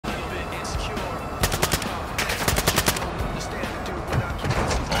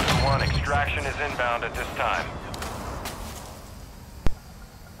found at this time.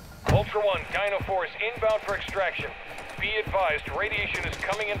 Ultra One, Dino Force inbound for extraction. Be advised, radiation is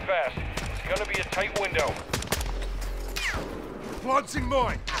coming in fast. It's gonna be a tight window. Launching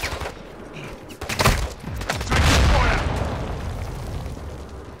mine!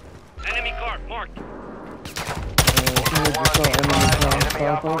 Enemy car marked. Enemy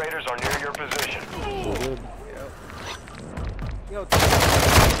operators are near your position. Yo,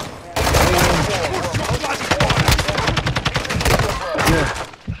 Yeah.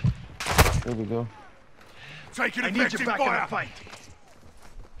 There we go. Taking effective fire! Fight.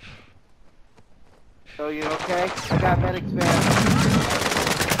 so you okay? I got medics, man.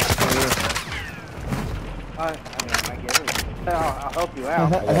 I get it. I'll help you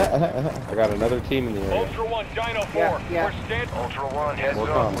out. I got another team in the area. Ultra One, Dino 4. Yeah. We're stand. Ultra One, heads More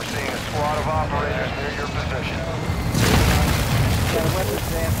up. comms. We're seeing a squad of operators near your position. Got a weapons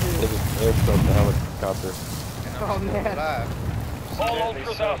van They too. just airstroke the helicopter. Oh man. All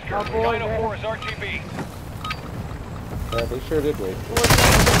Ultras Oscar. Oh, boy, Dino man. 4 is RGB. Yeah, they sure did wait.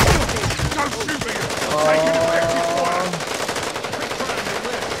 Don't shoot me! Taking effective fire!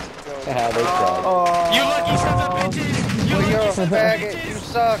 Yeah, they tried. You lucky sons of bitches! You You're a lucky sons of faggot, bitches! you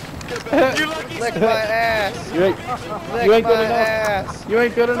suck. You lucky Lick sons my of ass. You ain't Lick good my enough. ass. You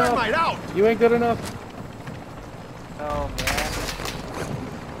ain't good enough. Thermite out! You ain't good enough. Oh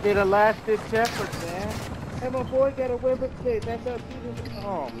man. Did a last ditch effort, man. Hey, my boy got a weapons case. That's up.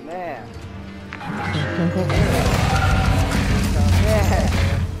 Oh man.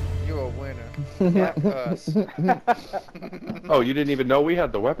 Yeah. You a winner. Fuck us. Oh, you didn't even know we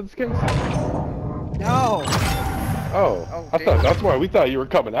had the weapons case? No. Oh, Oh, I damn. thought that's why we thought you were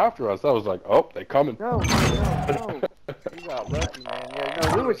coming after us. I was like, oh, they coming. No. You got lucky, man. Yeah, No,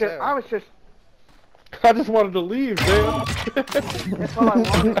 you we were just. I was just. I just wanted to leave, man. That's all I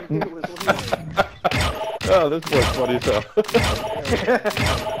wanted to do was leave. Oh, this boy's funny as hell.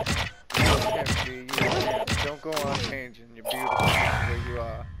 Don't go on changing. You're beautiful where you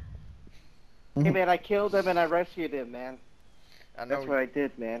are. Hey man, I killed him and I rescued him, man. I know That's what I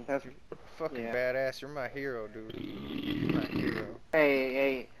did, man. That's. you're fucking yeah. badass. You're my hero, dude. You're my hero.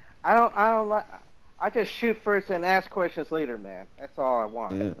 Hey. I don't like. I just shoot first and ask questions later, man. That's all I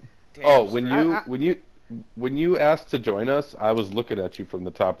want. Yeah. Damn Oh, straight. when you asked to join us, I was looking at you from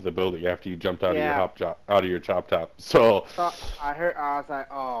the top of the building after you jumped out Yeah. of your chop top. So So I was like,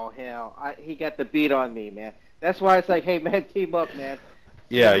 oh hell, he got the beat on me, man. That's why it's like, hey man, team up, man.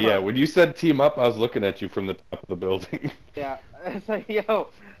 yeah. When you said team up, I was looking at you from the top of the building. Yeah, it's like, yo,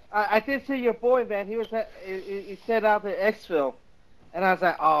 I did see your boy, man. He was he said out at Exfil, and I was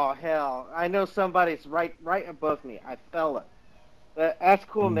like, oh hell, I know somebody's right above me. I felt it. But that's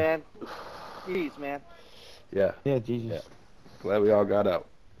cool, man. Jeez, man. Yeah. Yeah, Jesus. Yeah. Glad we all got out.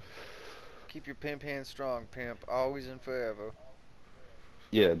 Keep your pimp hand strong, pimp. Always and forever.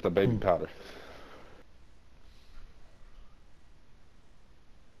 Yeah, the baby powder.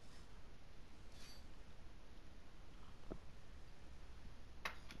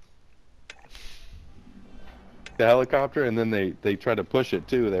 The helicopter, and then they try to push it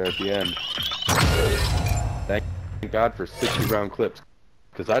too there at the end. Thank God for 60 round clips,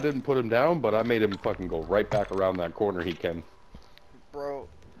 because I didn't put him down, but I made him fucking go right back around that corner he can. Bro,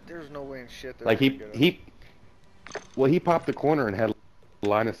 there's no way in shit that Like I could get he popped the corner and had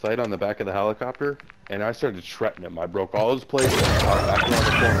line of sight on the back of the helicopter, and I started shredding him. I broke all his plates and I got back around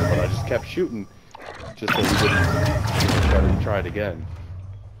the corner, but I just kept shooting, just so he didn't try it again.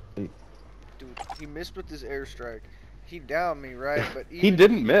 Dude, he missed with his airstrike. He downed me, right? But He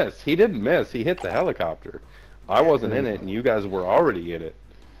didn't miss. He didn't miss. He hit the helicopter. I wasn't in it, and you guys were already in it.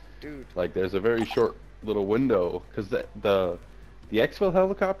 Dude, Like, there's a very short little window, because the Exfil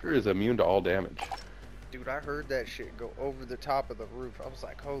helicopter is immune to all damage. dude, I heard that shit go over the top of the roof. I was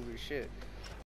like, holy shit.